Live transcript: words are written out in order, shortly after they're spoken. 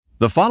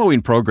The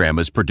following program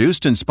is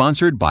produced and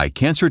sponsored by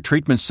Cancer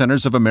Treatment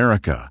Centers of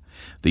America.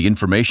 The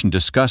information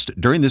discussed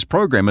during this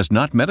program is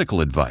not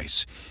medical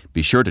advice.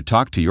 Be sure to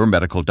talk to your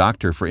medical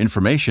doctor for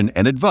information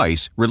and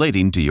advice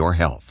relating to your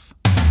health.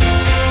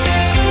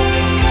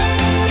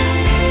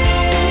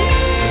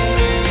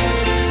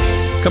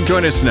 Come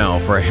join us now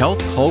for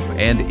Health, Hope,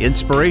 and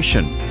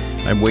Inspiration.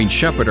 I'm Wayne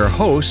Shepherd. Our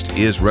host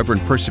is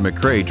Reverend Percy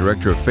McCray,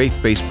 Director of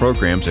Faith-Based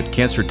Programs at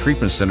Cancer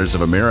Treatment Centers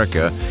of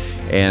America.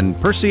 And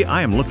Percy,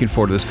 I am looking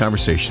forward to this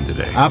conversation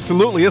today.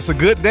 Absolutely. It's a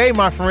good day,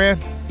 my friend.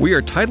 We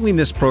are titling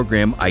this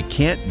program, I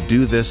Can't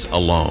Do This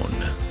Alone.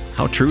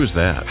 How true is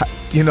that?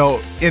 You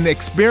know, in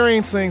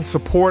experiencing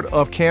support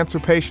of cancer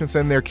patients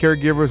and their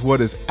caregivers, what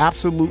is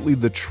absolutely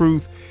the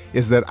truth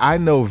is that I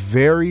know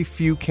very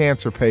few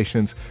cancer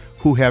patients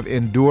who have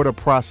endured a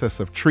process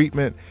of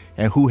treatment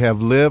and who have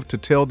lived to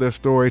tell their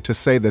story to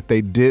say that they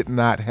did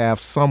not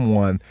have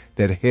someone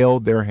that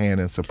held their hand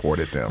and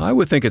supported them. I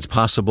would think it's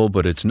possible,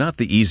 but it's not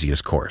the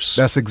easiest course.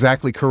 That's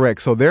exactly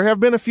correct. So there have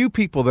been a few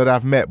people that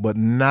I've met, but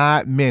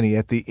not many.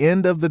 At the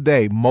end of the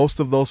day, most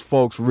of those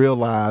folks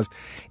realized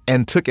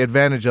and took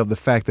advantage of the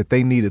fact that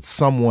they needed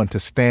someone to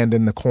stand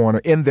in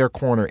their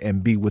corner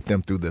and be with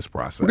them through this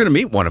process. We're going to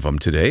meet one of them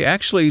today.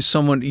 Actually,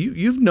 someone,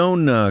 you've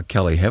known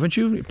Kelly, haven't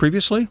you,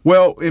 previously?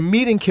 Well, in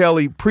meeting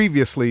Kelly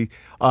previously,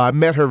 I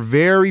met her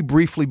very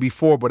briefly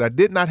before, but I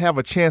did not have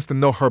a chance to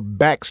know her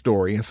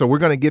backstory. And so we're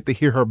going to get to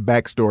hear her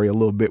backstory a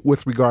little bit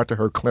with regard to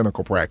her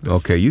clinical practice.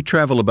 Okay, you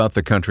travel about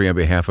the country on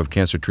behalf of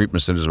Cancer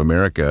Treatment Centers of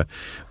America,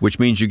 which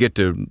means you get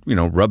to,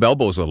 rub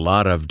elbows with a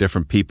lot of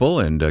different people,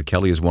 and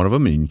Kelly is one of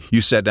them. And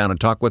you sat down and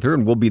talked with her,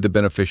 and we'll be the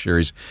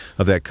beneficiaries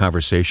of that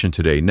conversation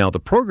today. Now, the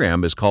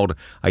program is called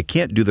I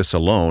Can't Do This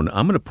Alone.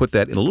 I'm going to put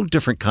that in a little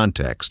different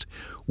context.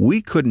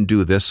 We couldn't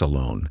do this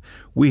alone.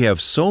 We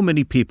have so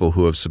many people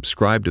who have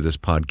subscribed to this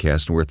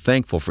podcast, and we're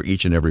thankful for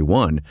each and every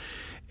one.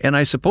 And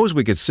I suppose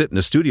we could sit in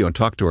the studio and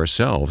talk to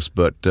ourselves,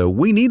 but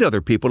we need other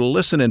people to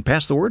listen and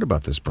pass the word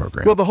about this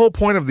program. Well, the whole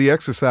point of the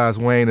exercise,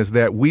 Wayne, is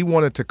that we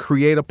wanted to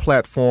create a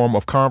platform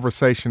of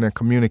conversation and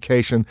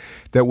communication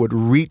that would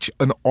reach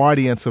an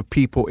audience of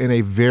people in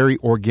a very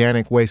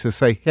organic way to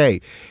say, hey,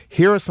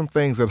 here are some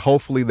things that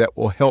hopefully that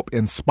will help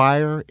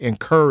inspire,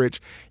 encourage,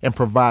 and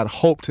provide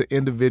hope to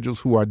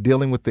individuals who are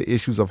dealing with the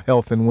issues of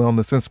health and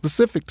wellness and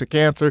specific to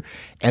cancer.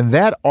 And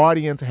that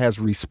audience has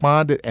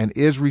responded and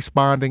is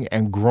responding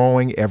and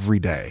growing every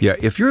day. Yeah,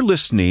 if you're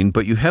listening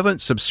but you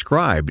haven't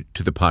subscribed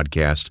to the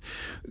podcast,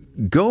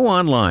 go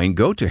online,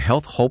 go to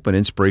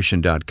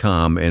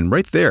healthhopeandinspiration.com, and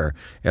right there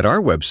at our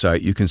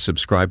website, you can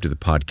subscribe to the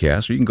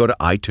podcast, or you can go to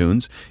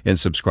iTunes and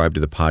subscribe to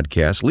the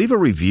podcast. Leave a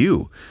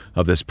review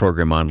of this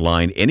program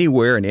online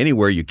anywhere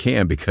you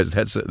can, because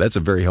that's a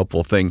very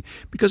helpful thing,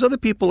 because other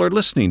people are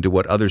listening to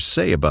what others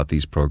say about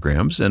these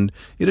programs, and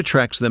it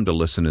attracts them to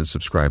listen and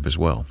subscribe as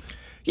well.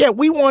 Yeah,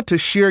 we want to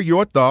share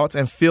your thoughts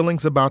and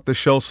feelings about the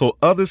show so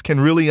others can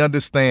really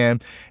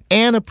understand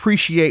and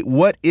appreciate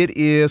what it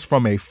is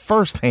from a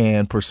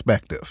firsthand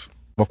perspective.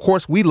 Of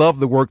course, we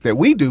love the work that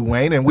we do,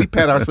 Wayne, and we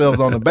pat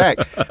ourselves on the back,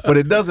 but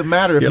it doesn't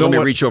matter if let me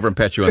reach over and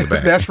pat you on the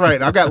back. That's right.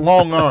 I've got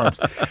long arms.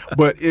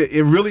 But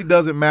it really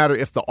doesn't matter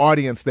if the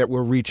audience that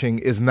we're reaching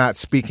is not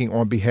speaking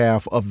on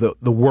behalf of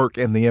the work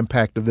and the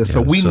impact of this. Yeah,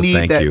 so we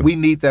need that. We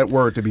need that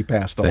word to be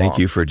passed along. Thank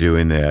you for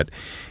doing that.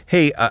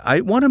 Hey,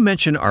 I want to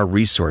mention our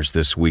resource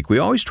this week. We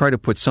always try to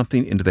put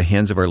something into the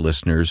hands of our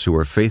listeners who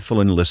are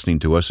faithful in listening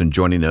to us and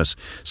joining us,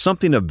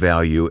 something of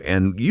value,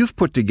 and you've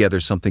put together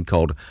something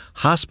called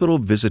Hospital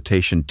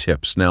Visitation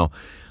Tips. Now,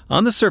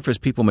 on the surface,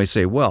 people may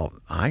say, well,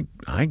 I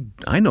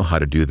know how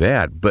to do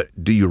that, but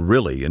do you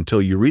really?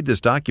 Until you read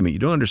this document, you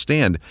don't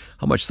understand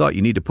how much thought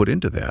you need to put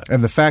into that.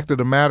 And the fact of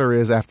the matter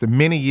is, after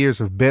many years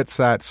of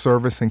bedside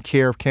service and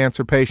care of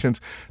cancer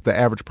patients, the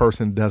average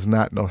person does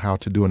not know how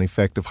to do an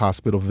effective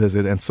hospital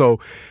visit. And so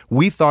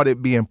we thought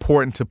it'd be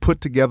important to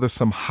put together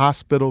some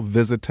hospital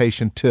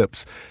visitation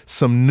tips,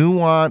 some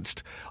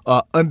nuanced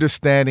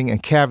understanding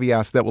and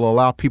caveats that will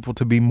allow people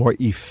to be more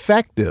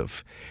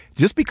effective.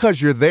 Just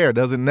because you're there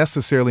doesn't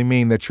necessarily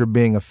mean that you're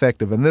being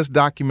effective. And this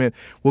document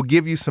will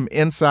give you some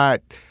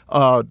inside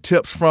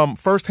tips from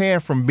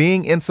firsthand from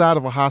being inside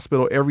of a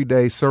hospital every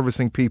day,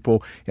 servicing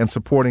people and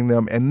supporting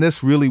them. And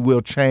this really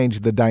will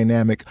change the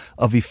dynamic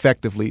of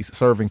effectively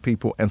serving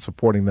people and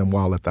supporting them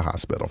while at the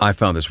hospital. I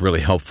found this really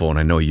helpful, and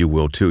I know you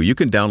will too. You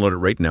can download it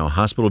right now,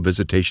 Hospital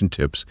Visitation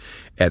Tips,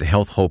 at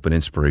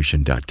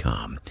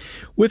healthhopeandinspiration.com.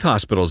 With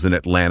hospitals in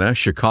Atlanta,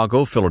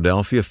 Chicago,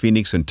 Philadelphia,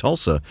 Phoenix, and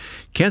Tulsa,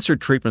 Cancer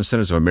Treatment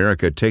Centers of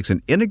America takes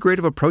an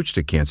integrative approach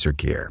to cancer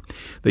care.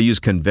 They use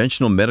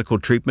conventional medical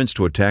treatments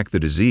to attack the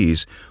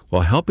disease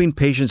while helping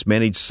patients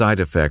manage side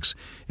effects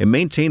and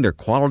maintain their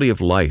quality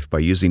of life by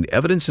using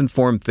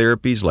evidence-informed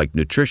therapies like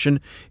nutrition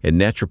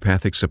and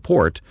naturopathic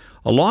support,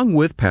 along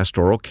with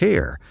pastoral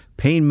care,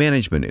 pain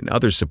management, and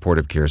other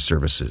supportive care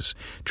services.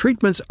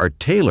 Treatments are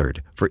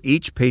tailored for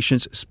each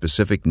patient's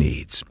specific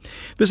needs.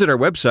 Visit our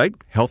website,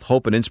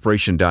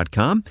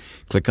 healthhopeandinspiration.com.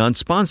 Click on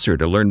Sponsor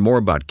to learn more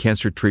about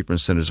Cancer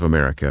Treatment Centers of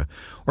America,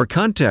 or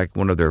contact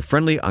one of their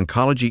friendly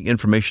oncology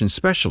information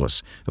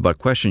specialists about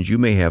questions you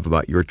may have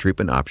about your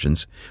treatment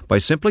options by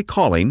simply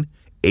calling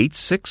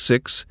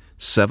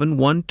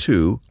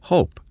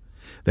 866-712-HOPE.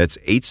 That's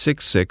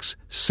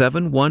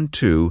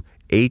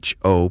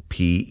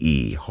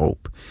 866-712-HOPE,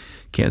 HOPE.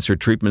 Cancer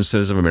Treatment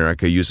Centers of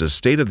America uses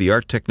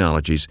state-of-the-art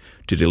technologies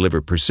to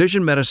deliver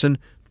precision medicine,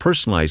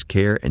 personalized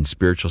care, and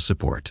spiritual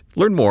support.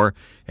 Learn more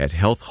at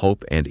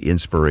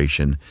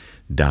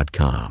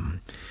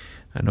healthhopeandinspiration.com.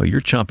 I know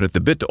you're chomping at the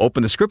bit to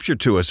open the scripture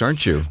to us,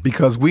 aren't you?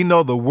 Because we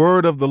know the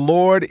word of the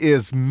Lord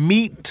is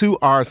meat to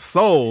our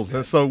souls.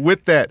 And so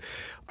with that,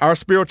 our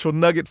spiritual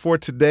nugget for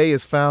today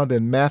is found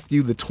in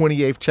Matthew, the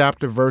 28th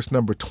chapter, verse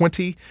number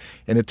 20.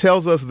 And it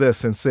tells us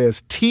this and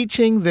says,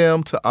 teaching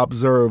them to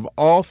observe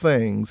all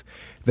things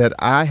that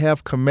I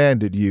have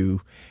commanded you.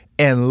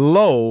 And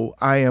lo,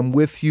 I am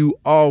with you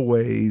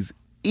always,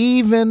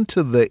 even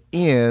to the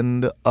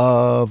end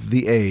of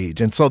the age.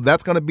 And so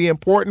that's going to be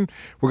important.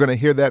 We're going to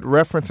hear that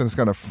reference, and it's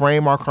going to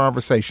frame our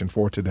conversation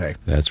for today.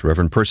 That's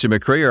Reverend Percy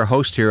McCray, our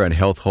host here on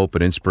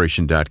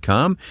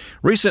healthhopeandinspiration.com.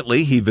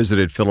 Recently, he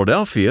visited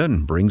Philadelphia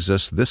and brings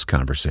us this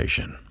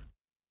conversation.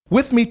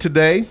 With me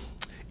today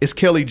is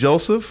Kelly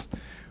Joseph,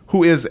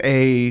 who is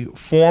a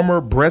former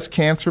breast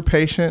cancer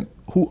patient,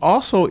 who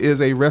also is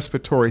a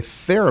respiratory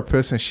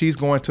therapist, and she's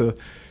going to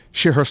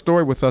share her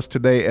story with us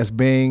today as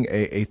being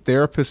a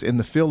therapist in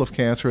the field of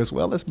cancer, as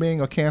well as being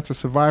a cancer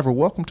survivor.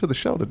 Welcome to the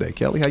show today,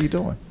 Kelly. How you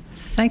doing?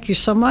 Thank you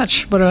so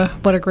much. What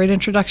a great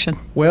introduction.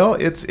 Well,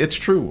 it's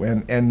true,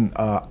 and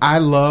I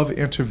love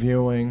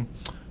interviewing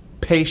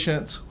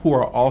patients who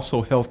are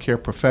also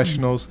healthcare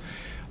professionals.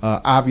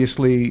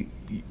 Obviously,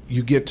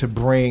 you get to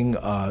bring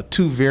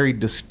two very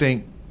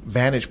distinct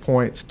vantage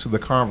points to the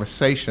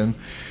conversation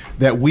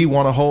that we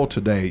want to hold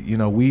today. You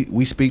know,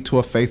 we speak to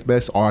a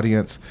faith-based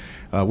audience.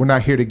 We're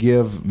not here to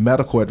give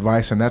medical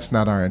advice, and that's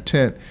not our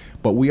intent,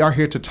 but we are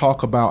here to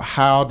talk about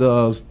how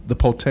does the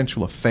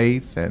potential of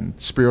faith and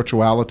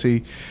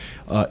spirituality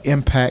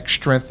impact,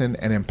 strengthen,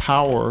 and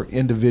empower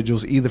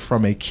individuals, either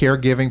from a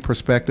caregiving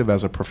perspective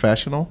as a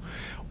professional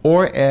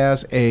or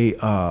as a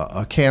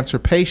cancer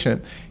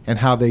patient, and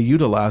how they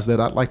utilize that.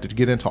 I'd like to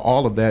get into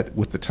all of that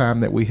with the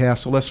time that we have.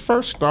 So let's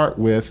first start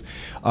with,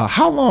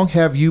 how long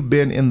have you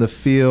been in the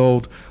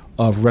field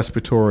of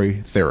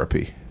respiratory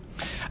therapy?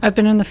 I've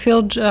been in the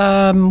field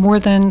more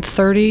than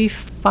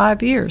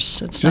 35 years,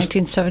 since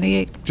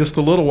 1978. Just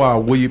a little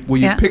while. Will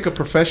you pick a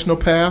professional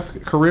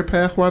path, career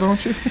path? Why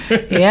don't you?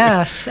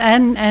 Yes,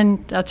 and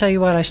I'll tell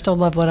you what, I still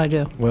love what I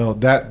do. Well,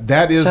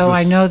 that is. So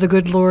I know the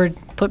good Lord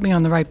put me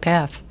on the right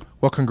path.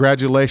 Well,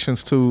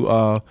 congratulations to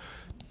a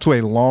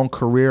long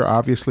career.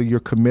 Obviously, you're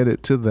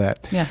committed to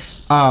that.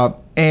 Yes.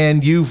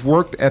 And you've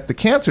worked at the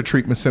Cancer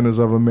Treatment Centers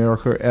of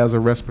America as a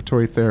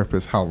respiratory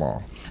therapist. How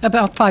long?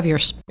 About 5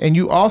 years. And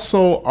you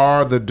also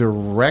are the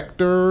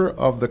director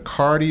of the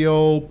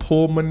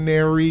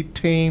cardiopulmonary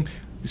team.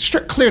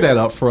 Clear that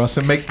up for us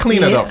and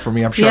clean it up for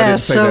me. I'm sure I didn't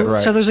say that right.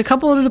 So there's a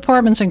couple of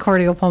departments in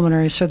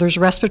cardiopulmonary. So there's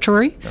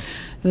respiratory,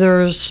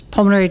 there's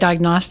pulmonary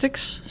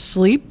diagnostics,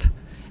 sleep,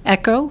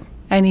 echo,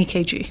 and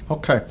EKG.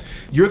 Okay.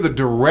 You're the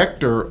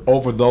director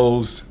over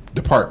those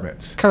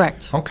departments.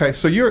 Correct. Okay.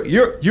 So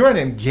you're an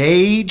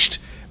engaged,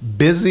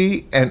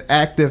 busy, and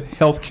active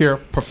healthcare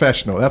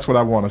professional. That's what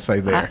I want to say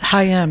there.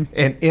 I am.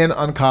 And in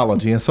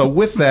oncology. And so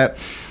with that,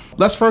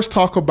 let's first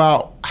talk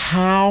about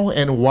how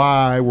and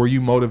why were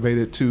you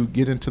motivated to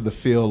get into the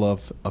field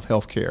of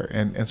healthcare,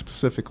 and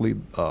specifically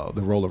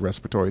the role of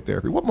respiratory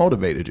therapy. What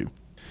motivated you?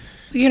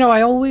 You know,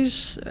 I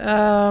always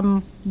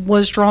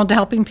was drawn to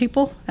helping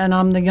people, and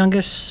I'm the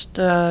youngest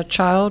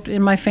child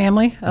in my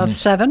family of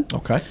 7.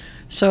 Okay.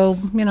 So,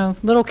 you know,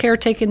 little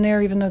caretaking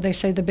there, even though they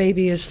say the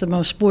baby is the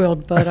most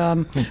spoiled. But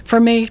for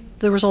me,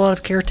 there was a lot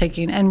of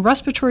caretaking. And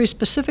respiratory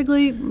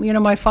specifically, you know,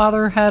 my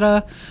father had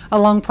a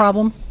lung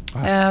problem.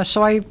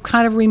 So I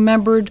kind of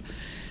remembered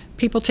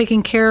people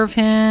taking care of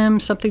him,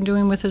 something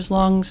doing with his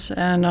lungs,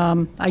 and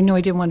I knew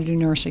I didn't want to do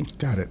nursing.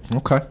 Got it.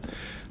 Okay.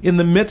 In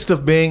the midst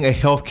of being a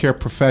healthcare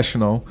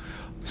professional,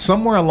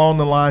 somewhere along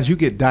the lines, you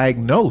get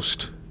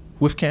diagnosed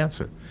with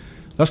cancer.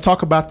 Let's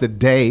talk about the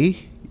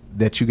day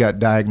that you got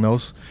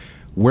diagnosed.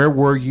 Where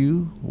were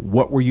you?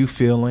 What were you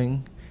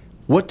feeling?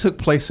 What took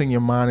place in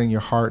your mind and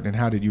your heart, and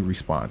how did you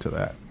respond to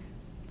that?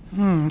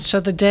 So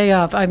the day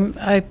of,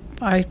 I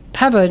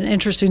have an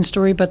interesting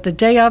story, but the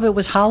day of, it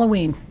was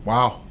Halloween.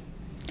 Wow.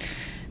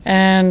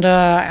 And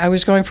I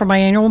was going for my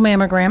annual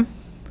mammogram.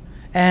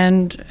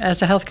 And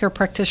as a healthcare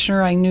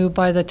practitioner, I knew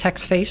by the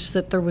tech's face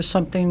that there was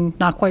something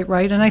not quite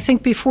right. And I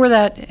think before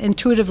that,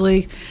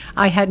 intuitively,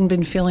 I hadn't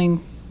been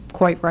feeling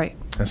quite right.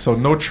 And so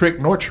no trick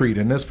nor treat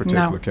in this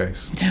particular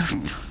case. No.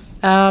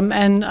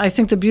 And I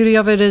think the beauty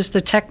of it is the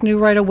tech knew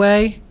right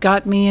away,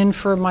 got me in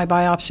for my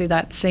biopsy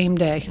that same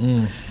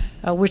day,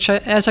 which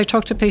as I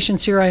talk to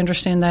patients here, I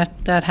understand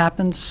that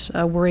happens.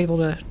 We're able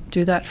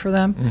do that for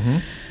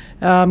them.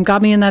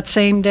 Got me in that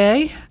same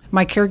day.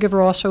 My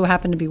caregiver also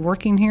happened to be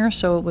working here,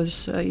 so it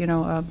was,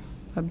 a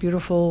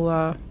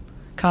beautiful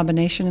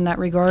combination in that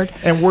regard.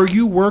 And were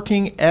you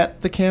working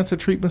at the Cancer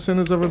Treatment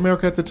Centers of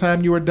America at the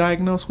time you were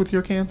diagnosed with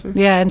your cancer?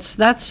 Yeah, and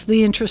that's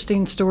the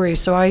interesting story.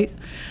 So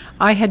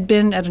I had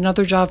been at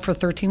another job for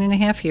 13 and a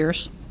half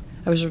years.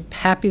 I was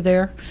happy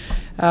there.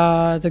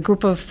 The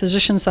group of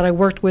physicians that I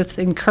worked with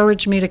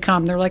encouraged me to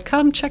come. They're like,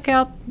 come check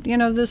out,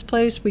 this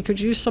place. We could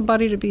use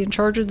somebody to be in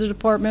charge of the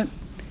department.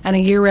 And a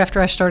year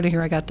after I started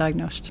here, I got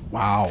diagnosed.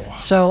 Wow.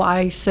 So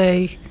I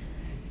say,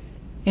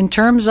 in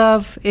terms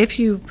of if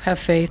you have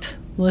faith,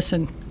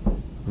 listen.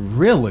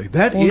 Really?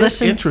 That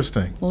is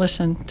interesting.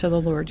 Listen to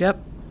the Lord, yep.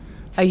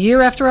 A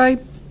year after I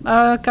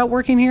got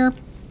working here,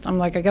 I'm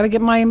like, I got to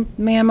get my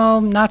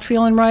mammo, not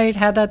feeling right,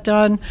 had that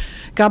done,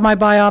 got my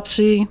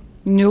biopsy,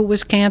 knew it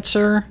was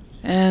cancer,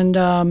 and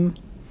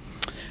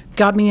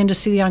got me in to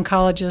see the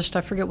oncologist.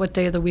 I forget what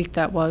day of the week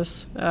that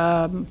was,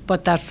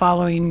 but that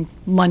following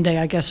Monday,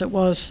 I guess it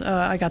was,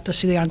 I got to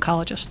see the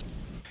oncologist.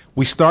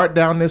 We start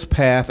down this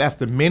path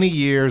after many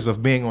years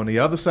of being on the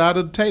other side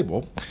of the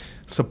table,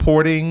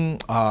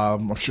 supporting,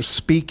 I'm sure,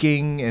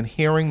 speaking and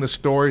hearing the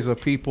stories of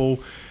people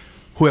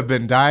who have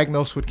been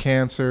diagnosed with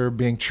cancer,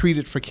 being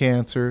treated for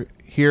cancer.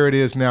 Here it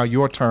is now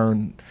your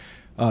turn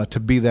to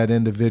be that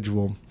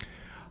individual.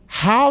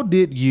 How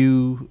did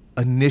you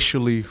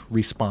initially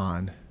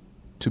respond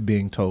to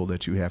being told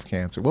that you have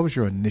cancer? What was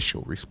your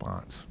initial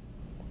response?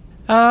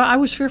 I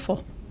was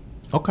fearful.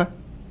 Okay.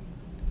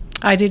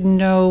 I didn't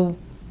know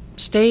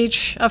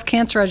stage of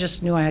cancer. I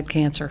just knew I had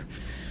cancer.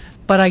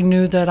 But I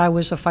knew that I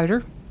was a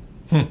fighter.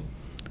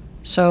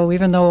 So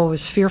even though I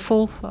was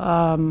fearful,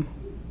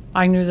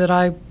 I knew that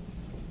I,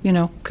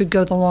 could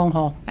go the long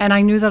haul. And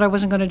I knew that I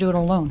wasn't going to do it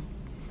alone.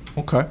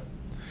 Okay.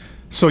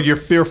 So you're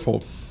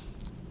fearful.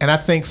 And I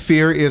think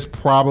fear is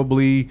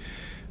probably,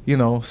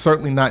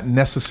 certainly not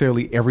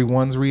necessarily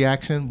everyone's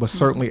reaction, but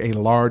certainly a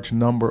large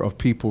number of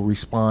people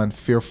respond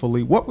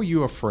fearfully. What were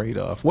you afraid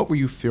of? What were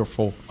you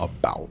fearful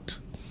about?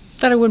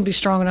 That I wouldn't be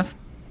strong enough.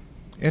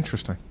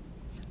 Interesting.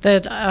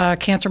 That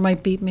cancer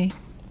might beat me.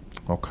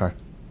 Okay.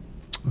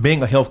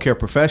 Being a healthcare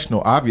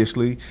professional,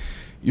 obviously,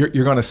 you're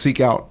going to seek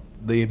out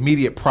the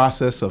immediate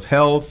process of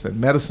health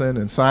and medicine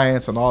and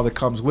science and all that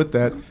comes with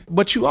that.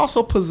 But you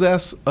also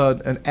possess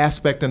an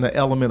aspect and an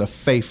element of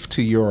faith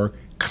to your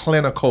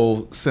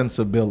clinical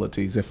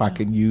sensibilities, if I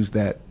can use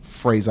that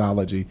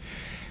phraseology.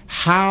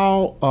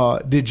 How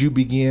did you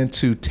begin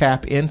to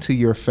tap into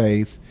your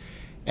faith,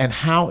 and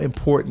how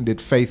important did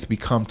faith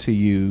become to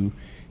you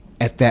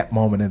at that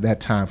moment, at that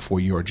time for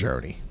your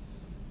journey?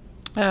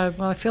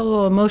 Well, I feel a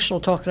little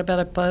emotional talking about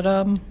it, but...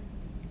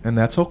 And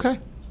that's okay.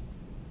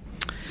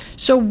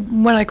 So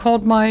when I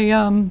called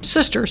my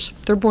sisters,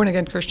 they're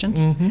born-again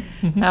Christians,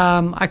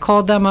 I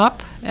called them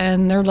up,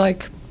 and they're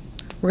like,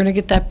 we're going to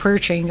get that prayer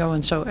chain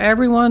going. So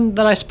everyone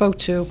that I spoke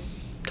to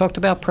talked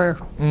about prayer.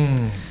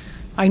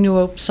 I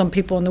knew some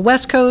people in the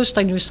West Coast.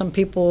 I knew some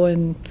people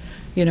in,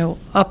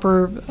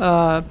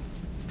 upper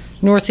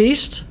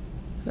Northeast.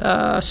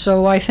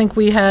 So I think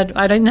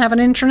I didn't have an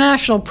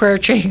international prayer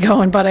chain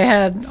going, but I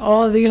had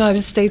all of the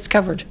United States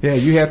covered. Yeah,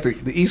 you had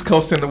the East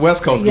Coast and the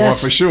West Coast going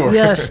for sure.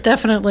 Yes,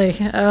 definitely.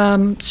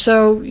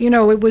 So,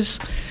 it was,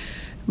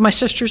 my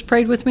sisters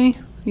prayed with me,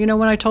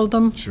 when I told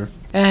them. Sure.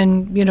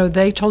 And,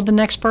 they told the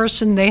next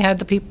person. They had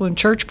the people in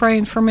church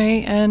praying for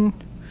me, and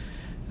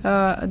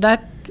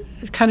that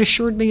kind of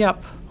shored me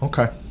up.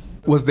 Okay.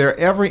 Was there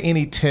ever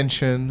any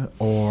tension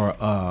or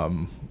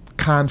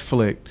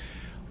conflict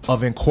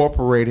of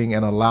incorporating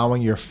and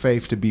allowing your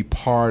faith to be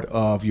part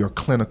of your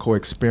clinical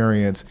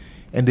experience?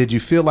 And did you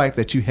feel like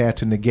that you had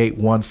to negate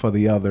one for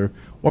the other,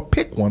 or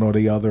pick one or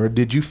the other? Or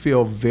did you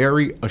feel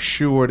very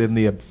assured in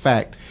the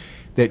fact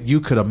that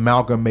you could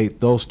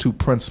amalgamate those two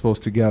principles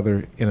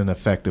together in an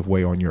effective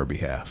way on your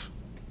behalf?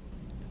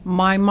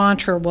 My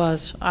mantra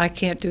was, I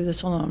can't do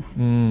this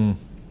alone.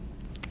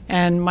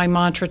 And my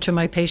mantra to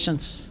my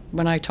patients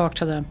when I talk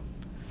to them,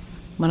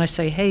 when I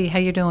say, hey, how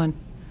you doing?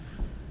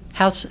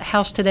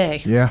 How's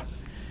today? Yeah.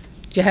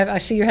 I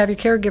see you have your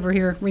caregiver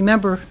here.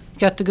 Remember, you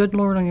got the good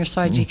Lord on your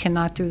side. You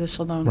cannot do this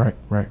alone.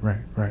 Right.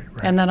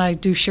 And then I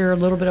do share a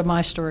little bit of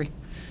my story.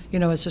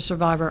 As a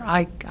survivor,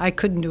 I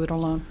couldn't do it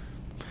alone.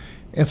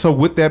 And so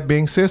with that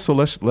being said, so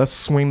let's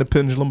swing the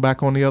pendulum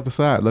back on the other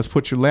side. Let's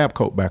put your lab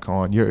coat back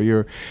on.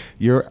 You're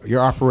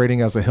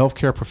operating as a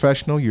healthcare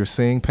professional. You're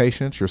seeing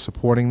patients. You're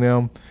supporting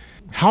them.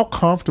 How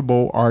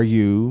comfortable are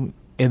you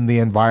in the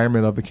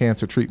environment of the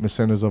Cancer Treatment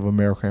Centers of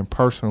America and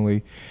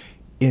personally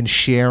in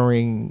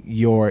sharing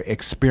your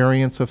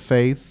experience of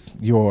faith,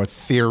 your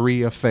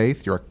theory of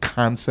faith, your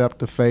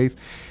concept of faith?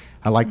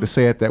 I like to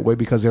say it that way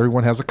because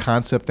everyone has a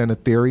concept and a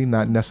theory,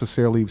 not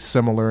necessarily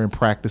similar in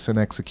practice and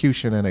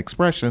execution and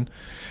expression.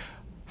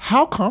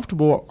 How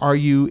comfortable are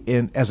you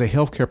as a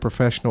healthcare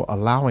professional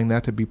allowing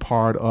that to be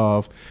part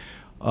of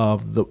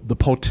the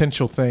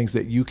potential things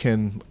that you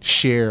can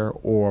share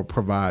or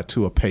provide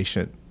to a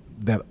patient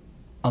that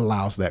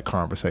allows that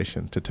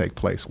conversation to take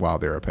place while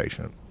they're a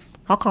patient?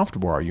 How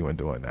comfortable are you in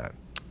doing that?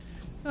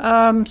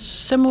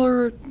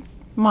 Similar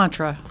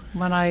mantra.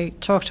 When I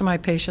talk to my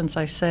patients,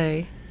 I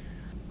say,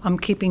 I'm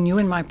keeping you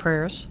in my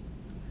prayers.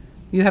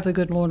 You have the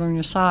good Lord on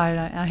your side.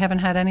 I haven't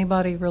had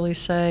anybody really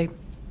say,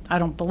 I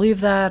don't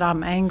believe that,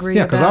 I'm angry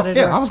about it.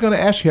 I was going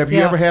to ask you, have you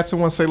ever had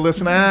someone say,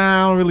 listen,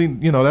 I don't really,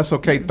 that's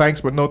okay,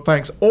 thanks, but no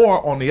thanks?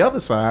 Or on the other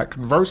side,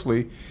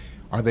 conversely,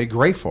 are they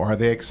grateful? Are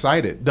they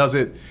excited? Does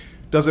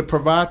it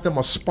provide them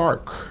a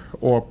spark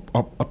or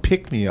a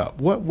pick-me-up?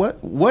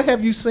 What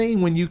have you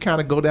seen when you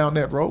kind of go down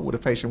that road with a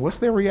patient? What's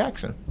their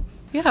reaction?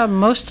 Yeah,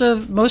 most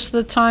of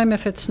the time,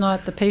 if it's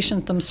not the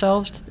patient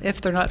themselves,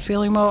 if they're not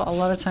feeling well, a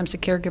lot of times the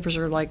caregivers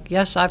are like,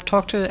 yes, I've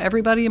talked to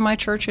everybody in my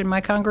church, in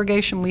my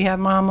congregation, we have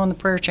Mom on the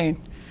prayer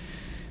chain.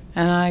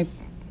 And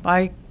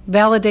I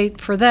validate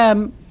for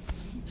them,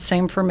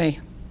 same for me.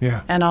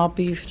 Yeah. And I'll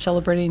be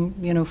celebrating,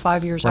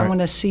 5 years. Right. I want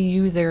to see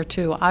you there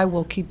too. I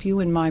will keep you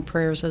in my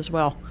prayers as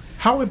well.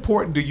 How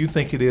important do you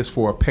think it is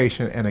for a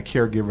patient and a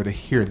caregiver to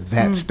hear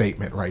that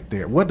statement right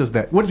there? What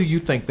do you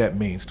think that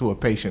means to a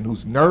patient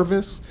who's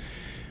nervous,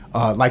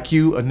 like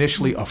you,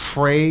 initially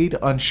afraid,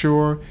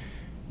 unsure?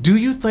 Do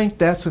you think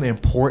that's an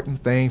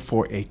important thing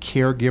for a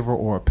caregiver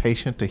or a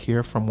patient to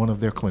hear from one of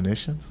their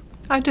clinicians?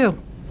 I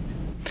do.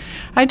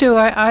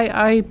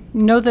 I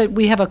know that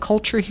we have a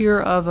culture here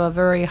of a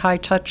very high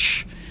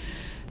touch,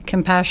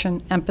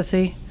 compassion,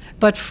 empathy.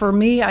 But for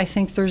me, I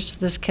think there's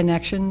this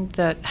connection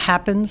that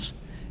happens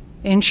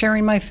in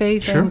sharing my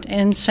faith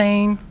and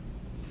saying,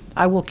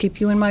 I will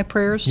keep you in my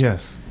prayers.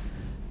 Yes.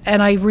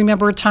 And I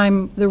remember a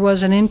time there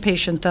was an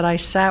inpatient that I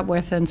sat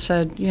with and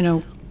said,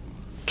 do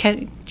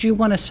you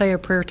want to say a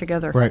prayer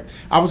together? Right.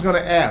 I was going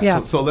to ask,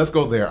 Yeah. so let's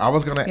go there. I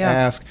was going to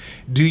ask,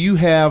 do you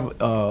have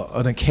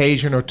an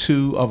occasion or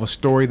two of a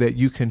story that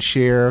you can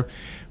share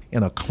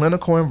in a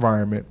clinical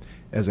environment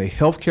as a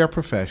healthcare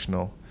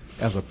professional,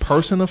 as a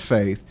person of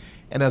faith,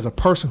 and as a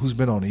person who's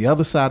been on the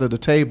other side of the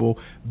table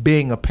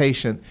being a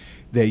patient,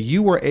 that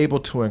you were able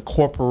to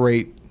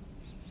incorporate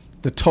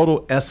the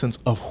total essence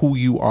of who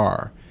you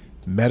are,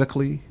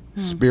 medically,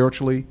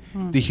 spiritually,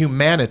 the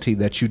humanity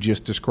that you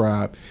just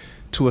described,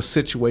 to a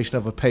situation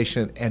of a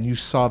patient, and you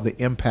saw the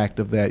impact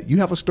of that? You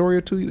have a story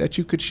or two that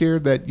you could share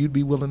that you'd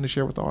be willing to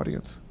share with the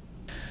audience?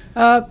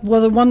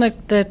 Well, the one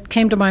that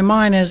came to my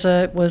mind was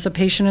a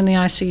patient in the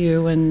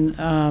ICU,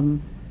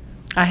 and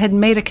I had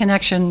made a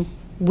connection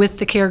with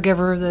the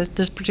caregiver that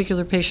this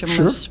particular patient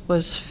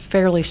was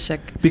fairly sick.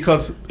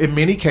 Because in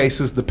many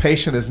cases, the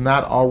patient is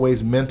not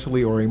always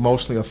mentally or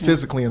emotionally or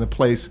physically in a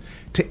place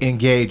to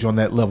engage on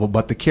that level,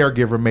 but the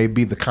caregiver may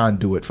be the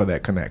conduit for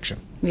that connection.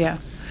 Yeah.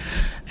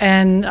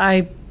 And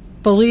I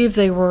believe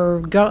they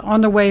were on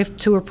their way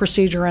to a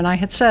procedure, and I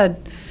had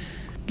said,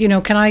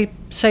 can I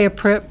say a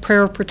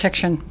prayer of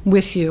protection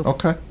with you?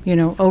 Okay.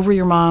 Over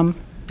your mom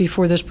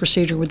before this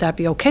procedure. Would that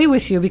be okay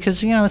with you?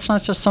 Because, it's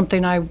not just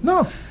something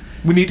No.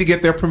 We need to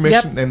get their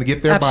permission and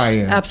get their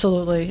buy-in.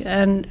 Absolutely.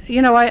 And,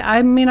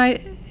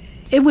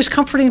 it was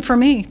comforting for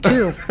me,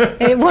 too.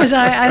 It was,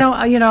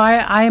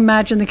 I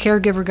imagine the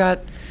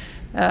caregiver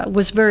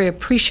was very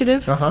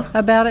appreciative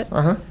about it.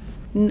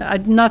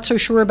 Not so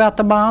sure about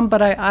the mom,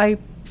 but I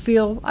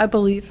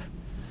believe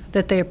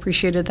that they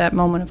appreciated that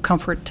moment of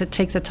comfort to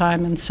take the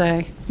time and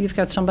say, you've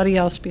got somebody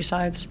else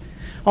besides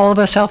all of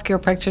us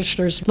healthcare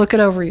practitioners looking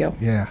over you.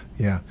 Yeah.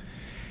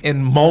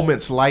 In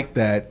moments like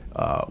that,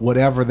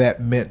 whatever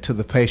that meant to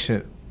the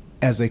patient,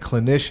 as a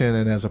clinician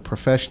and as a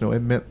professional,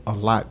 it meant a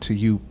lot to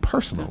you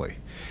personally.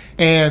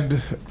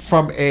 And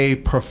from a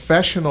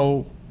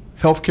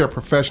healthcare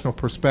professional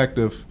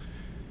perspective,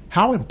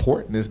 how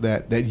important is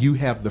that you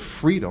have the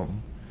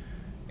freedom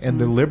and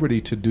the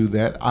liberty to do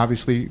that,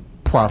 obviously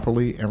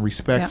properly and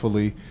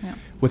respectfully,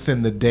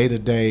 within the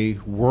day-to-day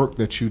work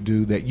that you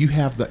do, that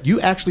you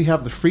actually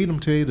have the freedom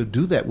to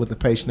do that with the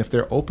patient if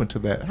they're open to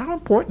that? How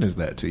important is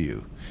that to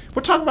you?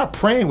 We're talking about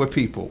praying with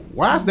people.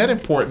 Why is that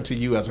important to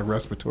you as a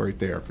respiratory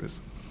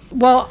therapist?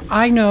 Well,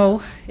 I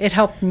know it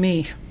helped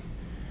me.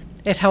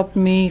 It helped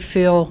me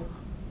feel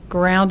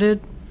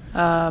grounded.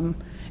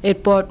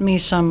 It brought me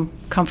some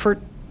comfort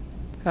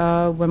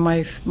when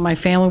my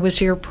family was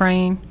here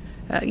praying.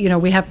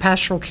 We have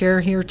pastoral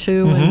care here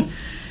too,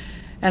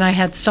 and I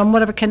had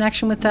somewhat of a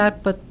connection with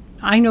that. But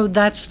I know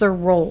that's their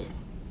role.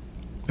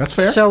 That's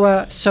fair.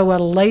 So a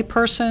lay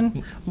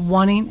person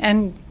wanting,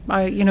 and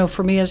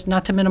for me, as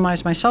not to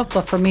minimize myself,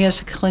 but for me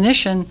as a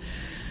clinician,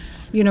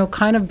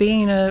 kind of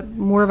being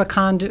more of a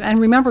conduit. And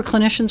remember,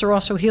 clinicians are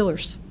also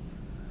healers.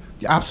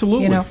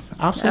 Absolutely.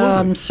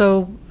 Absolutely.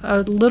 So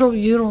a little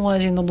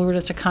utilizing the Lord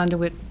as a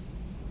conduit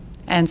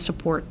and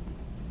support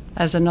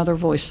as another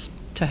voice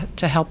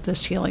to help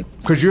this healing.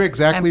 Because you're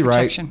exactly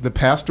right. The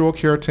pastoral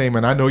care team,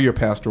 and I know your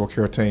pastoral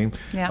care team,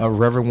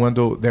 Reverend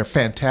Wendell, they're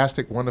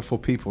fantastic, wonderful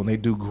people, and they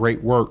do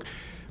great work.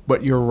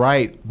 But you're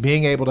right,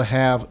 being able to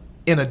have,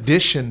 in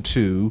addition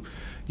to,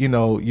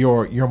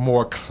 your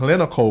more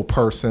clinical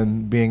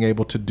person being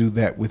able to do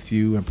that with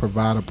you and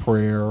provide a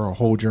prayer or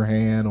hold your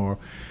hand or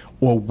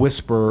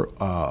whisper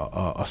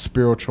a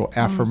spiritual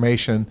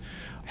affirmation,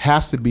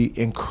 has to be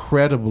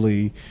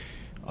incredibly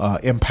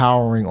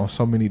empowering on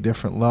so many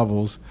different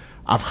levels.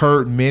 I've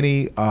heard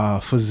many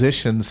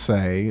physicians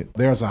say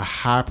there's a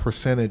high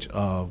percentage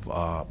of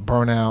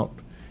burnout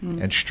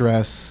and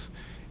stress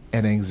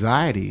and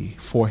anxiety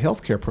for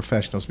healthcare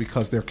professionals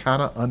because they're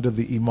kind of under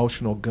the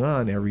emotional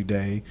gun every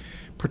day,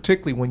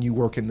 particularly when you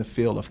work in the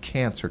field of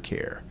cancer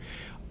care.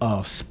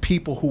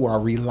 People who are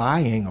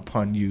relying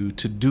upon you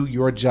to do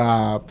your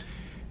job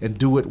and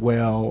do it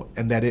well,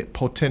 and that it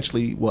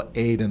potentially will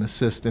aid and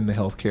assist in the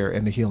healthcare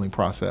and the healing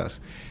process.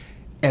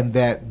 And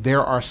that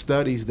there are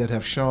studies that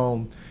have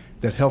shown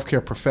that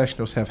healthcare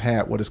professionals have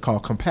had what is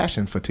called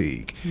compassion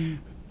fatigue.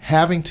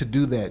 Having to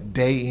do that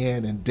day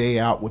in and day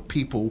out with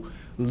people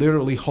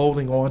literally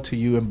holding on to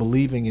you and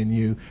believing in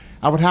you.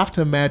 I would have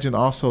to imagine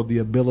also the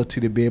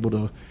ability to be able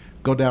to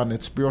go down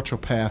that spiritual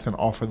path and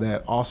offer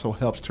that also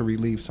helps to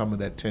relieve some of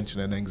that tension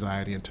and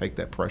anxiety and take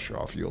that pressure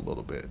off you a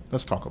little bit.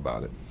 Let's talk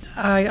about it.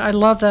 I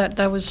love that.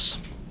 That was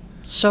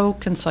so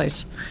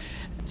concise.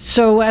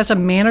 So as a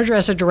manager,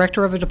 as a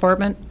director of a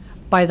department,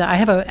 I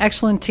have an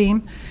excellent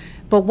team,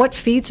 but what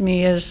feeds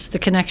me is the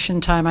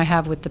connection time I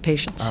have with the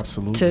patients.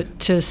 Absolutely.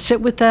 To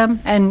sit with them,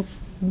 and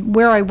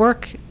where I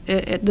work,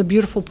 the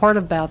beautiful part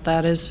about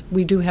that is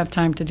we do have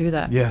time to do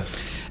that. Yes.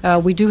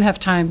 We do have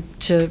time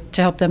to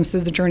help them through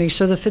the journey.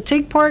 So the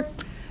fatigue part,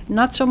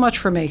 not so much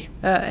for me.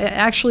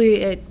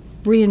 It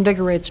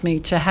reinvigorates me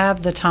to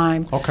have the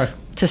time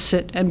to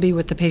sit and be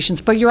with the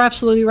patients. But you're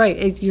absolutely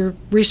right. Your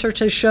research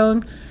has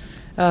shown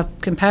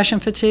compassion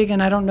fatigue,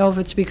 and I don't know if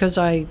it's because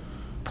I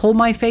pull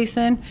my faith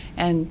in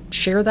and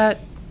share that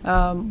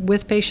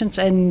with patients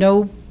and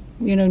know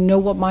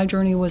what my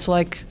journey was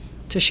like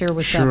to share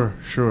with them.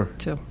 Sure.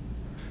 Too.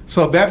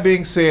 So that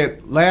being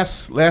said,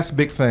 last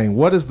big thing.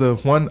 What is the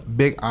one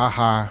big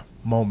aha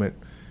moment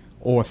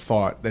or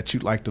thought that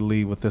you'd like to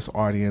leave with this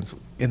audience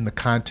in the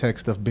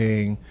context of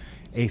being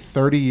a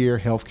 30-year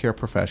healthcare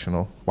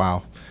professional,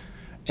 wow,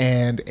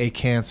 and a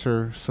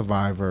cancer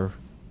survivor?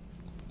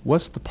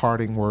 What's the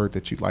parting word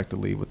that you'd like to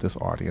leave with this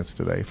audience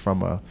today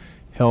from a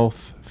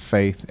health,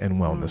 faith,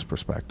 and wellness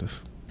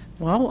perspective?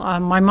 Well,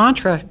 my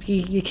mantra,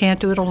 you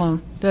can't do it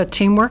alone.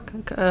 Teamwork,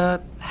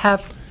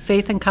 have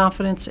faith and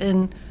confidence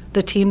in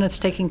the team that's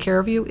taking care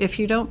of you. If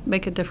you don't,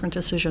 make a different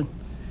decision.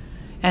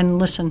 And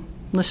listen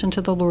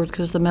to the Lord,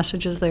 because the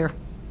message is there.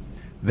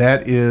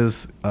 That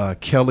is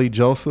Kelly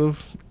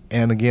Joseph.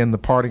 And again, the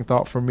parting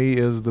thought for me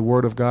is the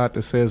word of God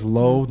that says,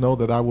 "Lo, know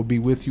that I will be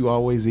with you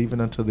always,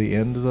 even unto the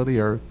ends of the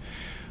earth."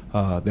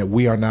 That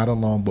we are not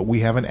alone, but we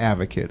have an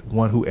advocate,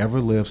 one who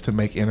ever lives to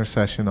make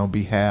intercession on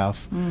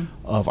behalf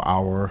of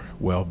our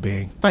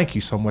well-being. Thank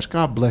you so much.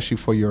 God bless you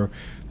for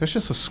there's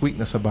just a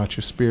sweetness about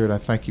your spirit. I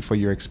thank you for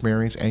your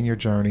experience and your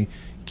journey.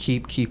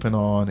 Keep keeping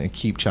on and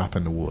keep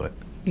chopping the wood.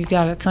 You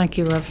got it. Thank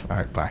you, Rev. All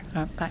right, bye.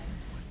 Bye.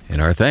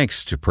 And our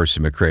thanks to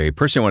Percy McCray.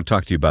 Percy, I want to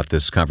talk to you about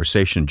this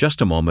conversation in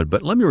just a moment,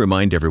 but let me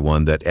remind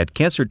everyone that at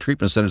Cancer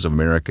Treatment Centers of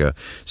America,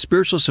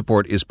 spiritual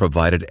support is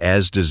provided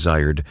as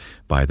desired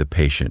by the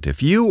patient.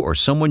 If you or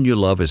someone you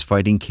love is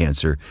fighting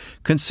cancer,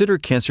 consider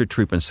Cancer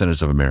Treatment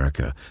Centers of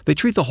America. They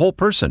treat the whole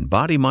person,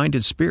 body, mind,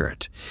 and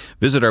spirit.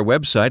 Visit our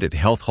website at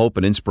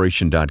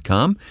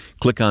healthhopeandinspiration.com.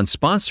 Click on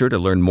Sponsor to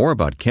learn more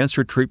about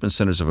Cancer Treatment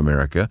Centers of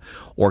America,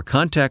 or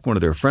contact one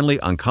of their friendly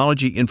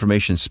oncology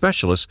information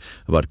specialists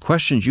about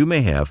questions you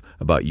may have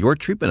about your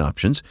treatment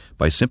options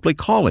by simply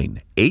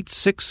calling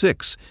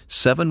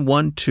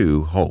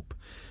 866-712-HOPE.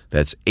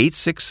 That's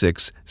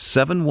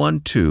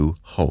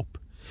 866-712-HOPE.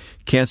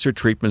 Cancer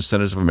Treatment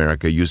Centers of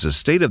America uses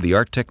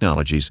state-of-the-art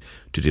technologies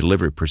to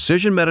deliver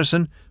precision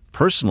medicine,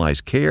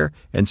 personalized care,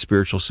 and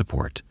spiritual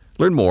support.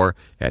 Learn more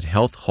at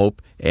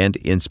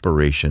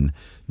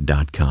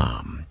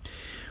healthhopeandinspiration.com.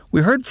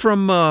 We heard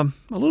from a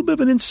little bit of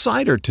an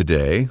insider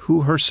today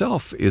who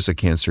herself is a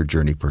cancer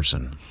journey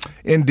person.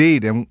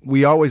 Indeed, and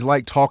we always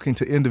like talking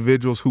to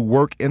individuals who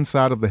work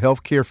inside of the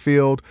healthcare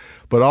field,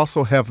 but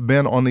also have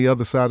been on the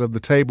other side of the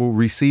table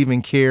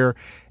receiving care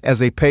as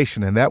a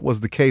patient, and that was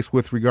the case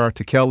with regard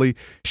to Kelly.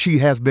 She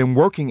has been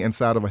working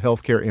inside of a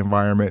healthcare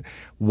environment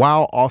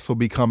while also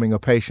becoming a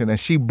patient, and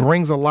she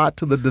brings a lot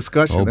to the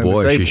discussion. Oh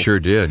boy, she sure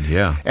did,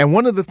 yeah. And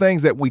one of the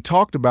things that we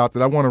talked about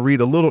that I want to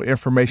read a little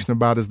information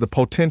about is the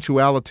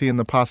potentiality and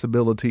the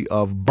possibility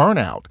of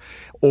burnout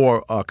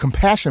or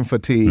compassion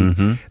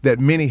fatigue that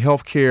many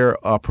healthcare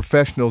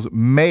professionals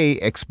may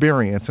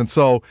experience. And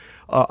so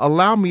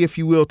allow me, if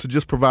you will, to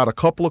just provide a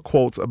couple of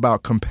quotes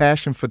about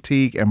compassion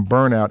fatigue and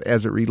burnout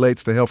as it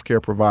relates to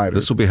healthcare providers.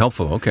 This will be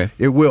helpful, okay.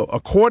 It will.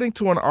 According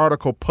to an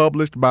article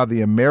published by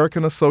the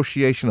American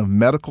Association of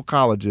Medical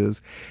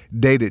Colleges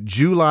dated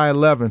July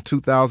 11,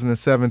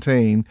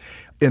 2017,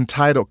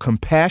 entitled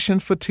Compassion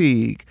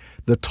Fatigue,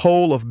 The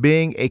Toll of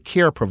Being a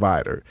Care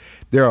Provider.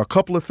 There are a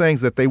couple of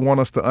things that they want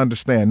us to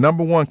understand.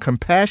 Number one,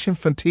 compassion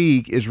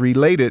fatigue is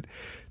related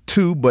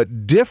to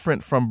but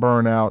different from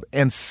burnout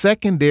and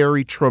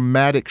secondary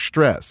traumatic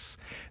stress.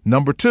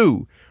 Number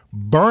two,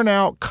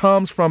 Burnout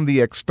comes from the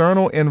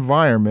external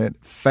environment,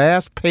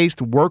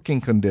 fast-paced working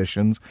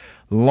conditions,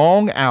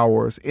 long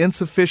hours,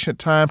 insufficient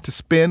time to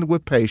spend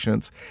with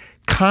patients,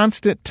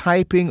 constant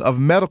typing of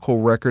medical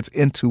records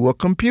into a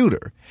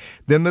computer.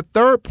 Then the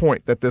third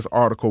point that this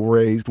article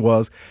raised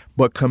was,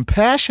 but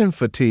compassion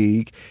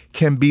fatigue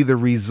can be the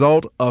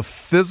result of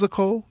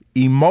physical,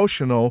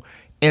 emotional,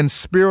 and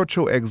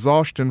spiritual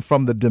exhaustion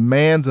from the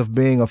demands of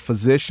being a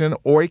physician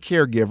or a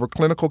caregiver,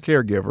 clinical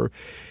caregiver.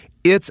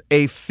 It's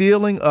a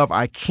feeling of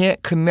I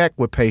can't connect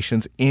with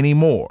patients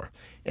anymore.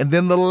 And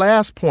then the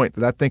last point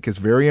that I think is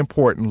very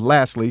important,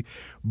 lastly,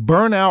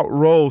 burnout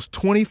rose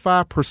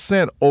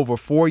 25% over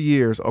 4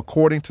 years,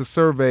 according to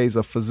surveys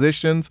of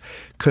physicians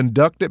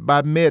conducted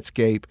by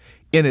Medscape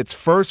in its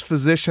first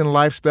physician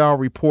lifestyle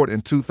report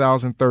in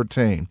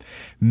 2013.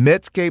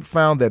 Medscape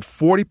found that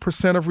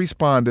 40% of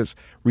respondents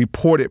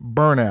reported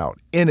burnout.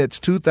 In its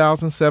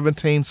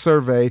 2017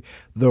 survey,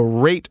 the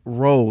rate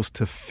rose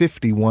to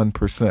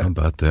 51%. How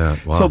about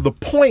that? Wow. So the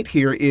point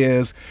here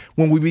is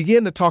when we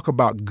begin to talk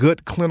about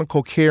good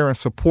clinical care and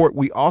support,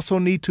 we also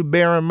need to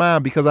bear in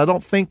mind, because I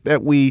don't think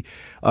that we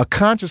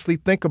consciously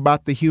think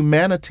about the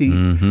humanity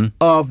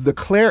of the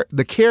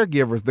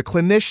caregivers, the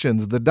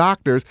clinicians, the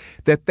doctors,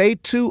 that they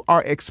too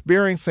are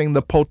experiencing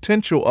the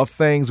potential of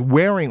things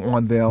wearing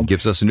on them.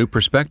 Gives us a new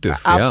perspective.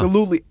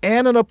 Absolutely. Yeah.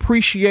 And an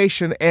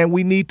appreciation, and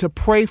we need to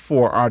pray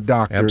for our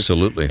doctors.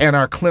 Absolutely. And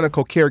our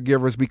clinical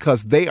caregivers,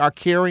 because they are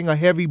carrying a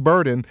heavy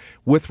burden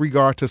with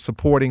regard to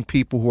supporting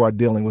people who are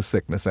dealing with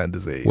sickness and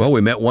disease. Well,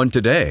 we met one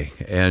today,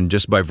 and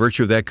just by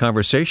virtue of that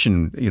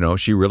conversation,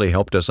 she really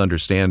helped us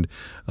understand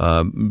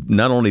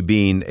not only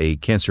being a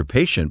cancer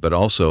patient, but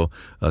also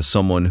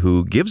someone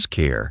who gives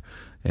care.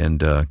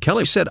 And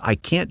Kelly said, I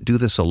can't do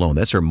this alone.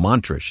 That's her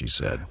mantra, she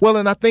said. Well,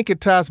 and I think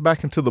it ties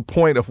back into the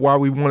point of why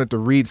we wanted to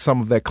read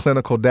some of that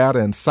clinical data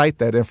and cite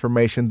that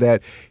information,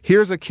 that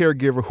here's a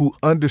caregiver who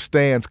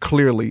understands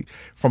clearly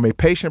from a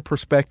patient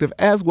perspective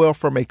as well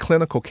from a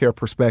clinical care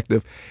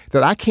perspective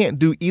that I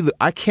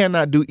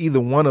cannot do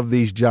either one of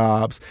these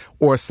jobs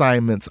or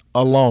assignments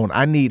alone.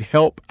 I need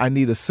help. I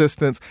need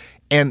assistance.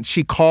 And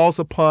she calls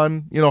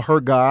upon,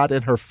 her God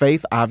and her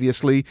faith,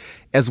 obviously,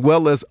 as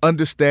well as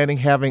understanding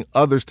having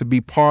others to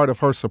be part of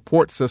her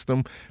support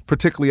system,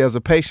 particularly as a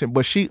patient.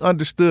 But she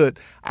understood,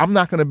 I'm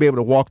not going to be able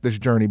to walk this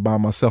journey by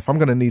myself. I'm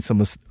going to need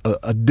some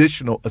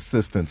additional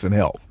assistance and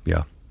help.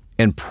 Yeah.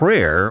 And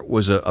prayer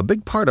was a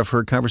big part of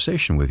her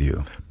conversation with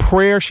you.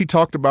 Prayer, she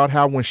talked about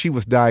how when she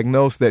was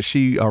diagnosed that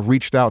she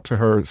reached out to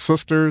her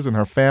sisters and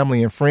her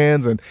family and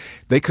friends, and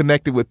they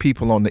connected with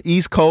people on the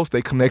East Coast.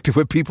 They connected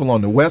with people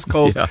on the West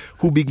Coast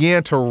who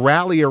began to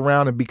rally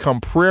around and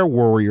become prayer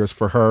warriors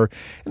for her.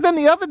 And then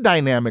the other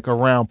dynamic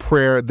around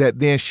prayer that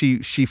then she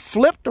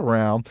flipped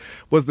around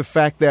was the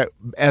fact that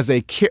as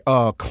a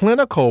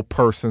clinical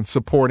person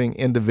supporting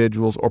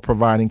individuals or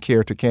providing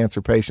care to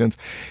cancer patients,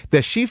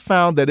 that she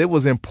found that it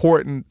was important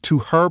to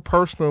her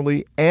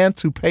personally and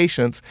to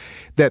patients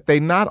that they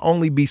not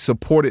only be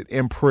supported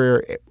in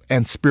prayer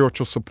and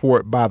spiritual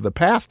support by the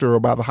pastor or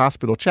by the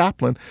hospital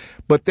chaplain,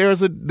 but there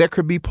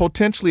could be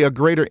potentially a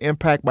greater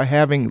impact by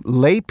having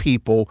lay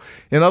people,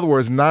 in other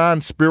words,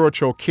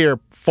 non-spiritual care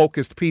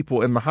focused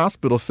people in the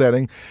hospital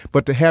setting,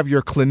 but to have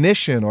your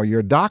clinician or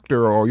your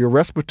doctor or your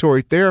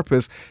respiratory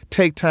therapist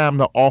take time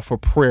to offer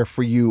prayer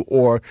for you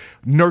or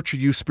nurture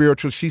you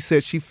spiritually. She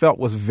said she felt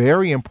was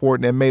very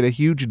important and made a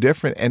huge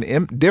difference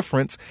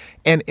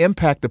and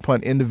impact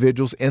upon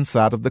individuals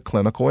inside of the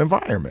clinical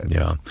environment.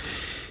 Yeah.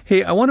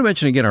 Hey, I want to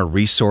mention again our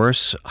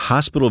resource,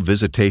 Hospital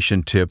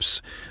Visitation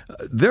Tips.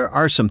 There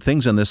are some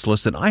things on this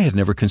list that I had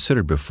never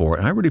considered before,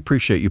 and I really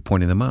appreciate you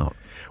pointing them out.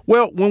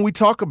 Well, when we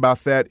talk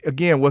about that,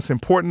 again, what's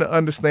important to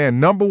understand,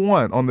 number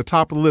one, on the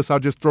top of the list, I'll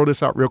just throw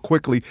this out real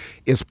quickly,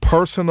 is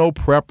personal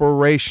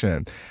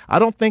preparation. I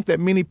don't think that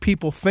many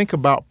people think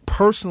about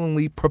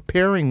personally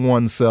preparing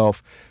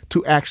oneself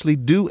to actually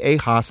do a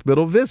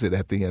hospital visit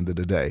at the end of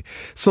the day.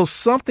 So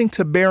something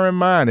to bear in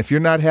mind if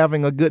you're not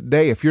having a good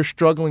day, if you're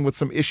struggling with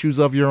some issues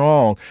of your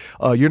own,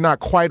 you're not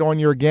quite on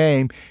your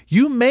game,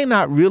 you may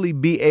not really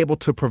be able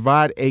to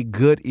provide a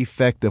good,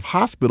 effective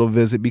hospital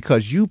visit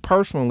because you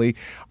personally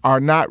are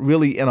not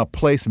really in a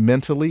place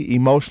mentally,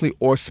 emotionally,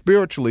 or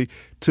spiritually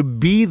to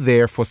be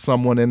there for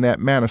someone in that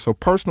manner. So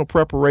personal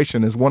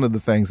preparation is one of the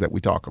things that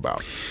we talk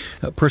about.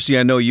 Percy,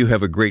 I know you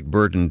have a great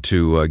burden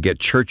to get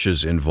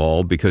churches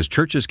involved because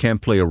churches can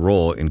play a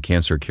role in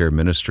cancer care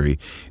ministry.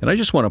 And I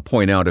just want to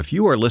point out, if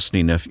you are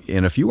listening,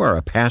 if you are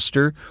a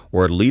pastor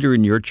or a leader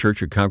in your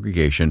church or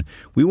congregation,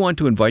 we want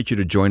to invite you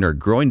to join our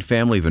growing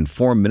family of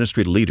informed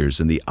ministry leaders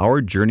in the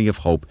Our Journey of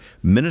Hope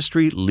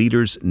Ministry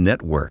Leaders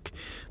Network.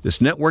 This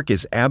network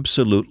is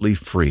absolutely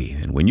free,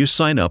 and when you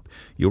sign up,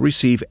 you'll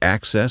receive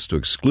access to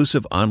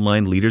exclusive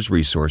online leaders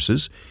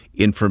resources,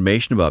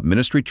 information about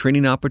ministry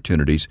training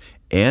opportunities,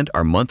 and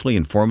our monthly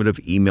informative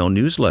email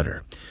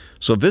newsletter.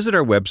 So visit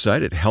our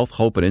website at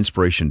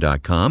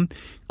healthhopeandinspiration.com,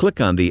 click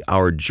on the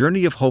Our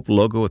Journey of Hope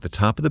logo at the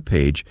top of the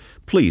page.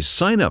 Please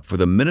sign up for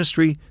the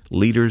Ministry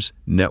Leaders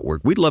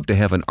Network. We'd love to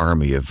have an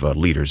army of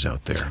leaders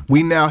out there.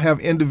 We now have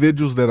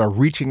individuals that are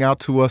reaching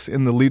out to us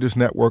in the Leaders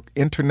Network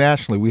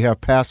internationally. We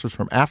have pastors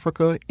from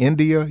Africa,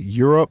 India,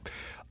 Europe,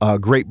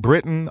 Great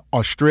Britain,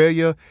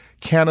 Australia,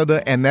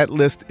 Canada, and that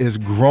list is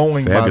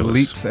growing by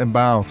leaps and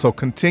bounds. So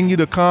continue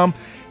to come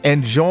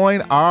and join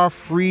our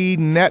free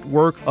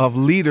network of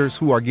leaders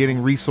who are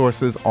getting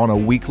resources on a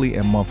weekly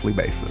and monthly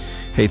basis.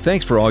 Hey,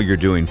 thanks for all you're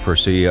doing,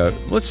 Percy.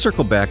 Let's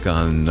circle back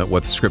on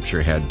what the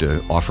Scripture had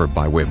to offer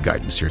by way of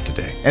guidance here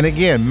today. And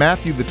again,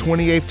 Matthew, the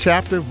 28th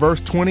chapter, verse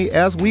 20,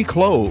 as we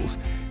close,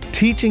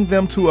 teaching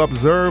them to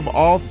observe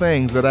all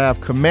things that I have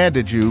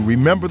commanded you.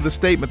 Remember the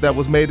statement that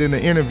was made in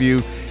the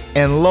interview,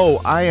 and lo,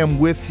 I am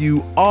with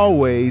you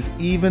always,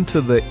 even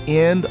to the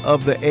end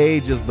of the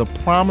age, is the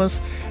promise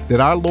that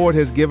our Lord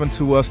has given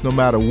to us. No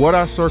matter what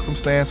our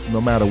circumstance,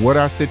 no matter what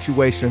our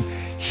situation,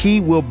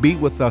 He will be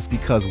with us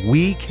because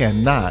we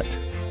cannot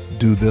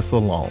do this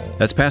alone.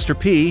 That's Pastor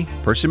P.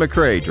 Percy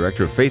McCray,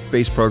 Director of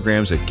Faith-Based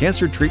Programs at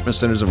Cancer Treatment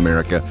Centers of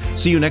America.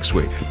 See you next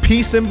week.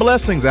 Peace and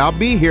blessings. I'll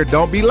be here.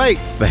 Don't be late.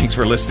 Thanks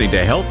for listening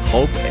to Health,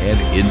 Hope,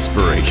 and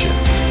Inspiration.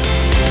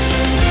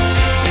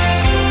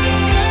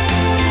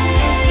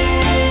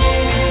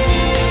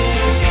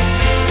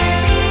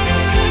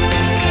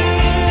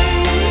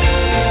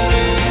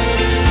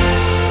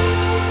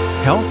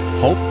 Health,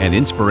 Hope, and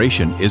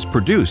Inspiration is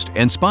produced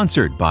and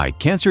sponsored by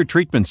Cancer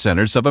Treatment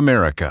Centers of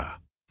America.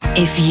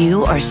 If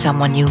you or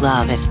someone you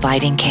love is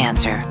fighting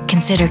cancer,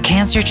 consider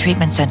Cancer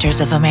Treatment Centers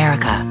of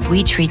America.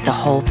 We treat the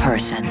whole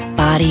person,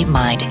 body,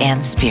 mind,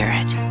 and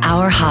spirit.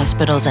 Our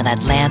hospitals in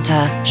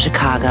Atlanta,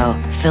 Chicago,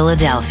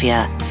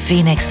 Philadelphia,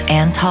 Phoenix,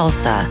 and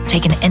Tulsa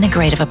take an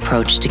integrative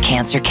approach to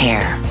cancer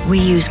care. We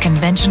use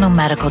conventional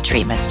medical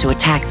treatments to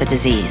attack the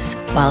disease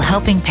while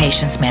helping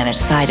patients manage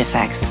side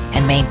effects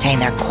and maintain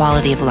their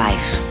quality of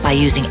life by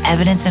using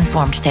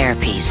evidence-informed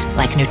therapies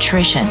like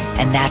nutrition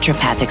and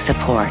naturopathic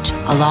support,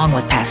 along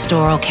with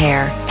pastoral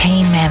care,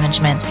 pain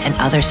management, and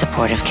other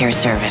supportive care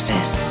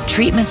services.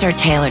 Treatments are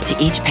tailored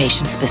to each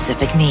patient's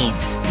specific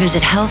needs.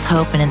 Visit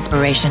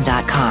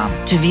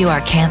healthhopeandinspiration.com to view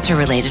our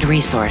cancer-related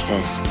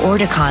resources or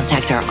to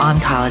contact our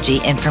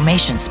oncology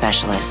information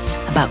specialists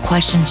about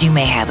questions you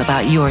may have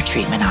about your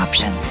treatment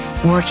options.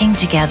 Working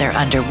together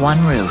under one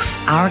roof,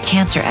 our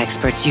cancer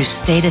experts use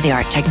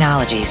state-of-the-art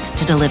technologies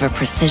to deliver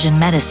precision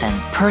medicine,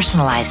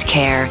 personalized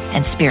care,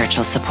 and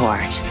spiritual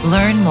support.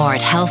 Learn more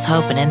at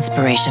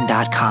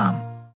healthhopeandinspiration.com.